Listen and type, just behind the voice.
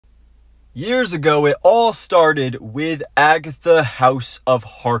Years ago, it all started with Agatha, House of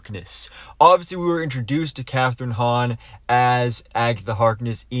Harkness. Obviously, we were introduced to Catherine Hahn as Agatha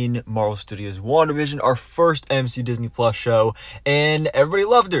Harkness in Marvel Studios' WandaVision, our first MC Disney Plus show, and everybody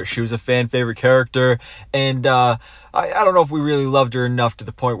loved her. She was a fan favorite character, and I don't know if we really loved her enough to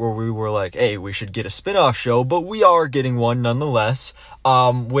the point where we were like, hey, we should get a spin-off show, but we are getting one nonetheless,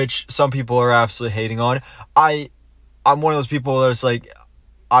 which some people are absolutely hating on. I'm one of those people that's like,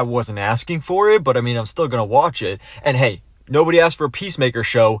 I wasn't asking for it, but I mean, I'm still going to watch it. And hey, nobody asked for a Peacemaker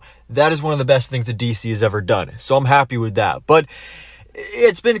show. That is one of the best things that DC has ever done. So I'm happy with that. But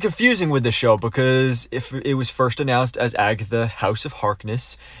it's been confusing with the show because if it was first announced as Agatha, House of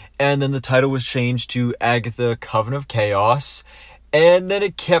Harkness, and then the title was changed to Agatha, Coven of Chaos, and then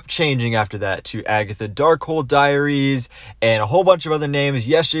it kept changing after that to Agatha Darkhold Diaries and a whole bunch of other names.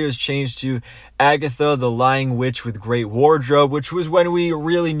 Yesterday it was changed to Agatha the Lying Witch with Great Wardrobe, which was when we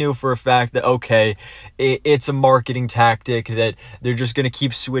really knew for a fact that, okay, it's a marketing tactic, that they're just going to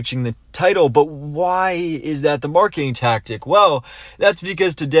keep switching the title. But why is that the marketing tactic? Well, that's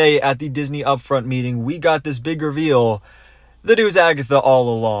because today at the Disney Upfront meeting, we got this big reveal that it was Agatha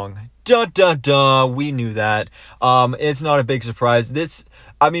all along. Dun dun dun, we knew that. It's not a big surprise.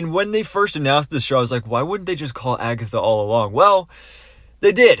 When they first announced this show, I was like, why wouldn't they just call Agatha all along? Well,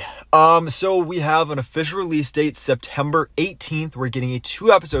 they did. So we have an official release date, September 18th. We're getting a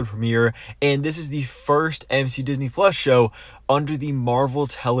 2-episode premiere, and this is the first MC Disney Plus show under the Marvel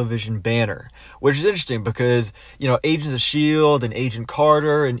Television banner, which is interesting because, you know, Agents of S.H.I.E.L.D. and Agent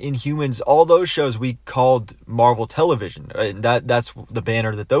Carter and Inhumans, all those shows we called Marvel Television, and that's the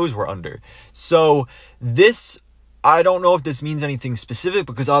banner that those were under. So this, I don't know if this means anything specific,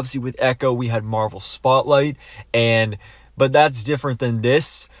 because obviously with Echo we had Marvel Spotlight, but that's different than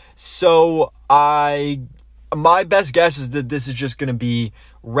this. So my best guess is that this is just going to be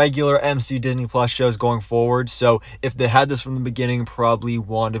regular MC Disney Plus shows going forward. So if they had this from the beginning, probably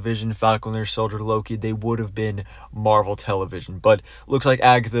WandaVision, Falcon and Winter Soldier, Loki, they would have been Marvel Television. But looks like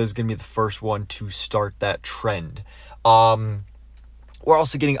Agatha is going to be the first one to start that trend. We're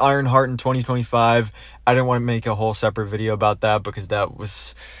also getting Ironheart in 2025. I didn't want to make a whole separate video about that because that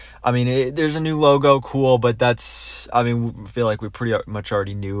was, there's a new logo, cool, but we feel like we pretty much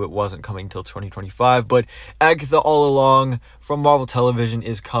already knew it wasn't coming till 2025. But Agatha All Along from Marvel Television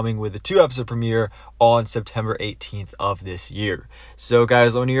is coming with a 2-episode premiere on September 18th of this year. So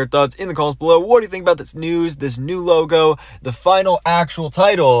guys, let me know your thoughts in the comments below. What do you think about this news, this new logo, the final actual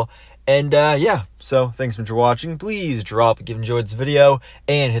title? And yeah, so thanks so much for watching. Please drop if you enjoyed this video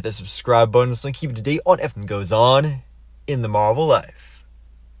and hit the subscribe button so you can keep up to date on everything goes on in the Marvel life.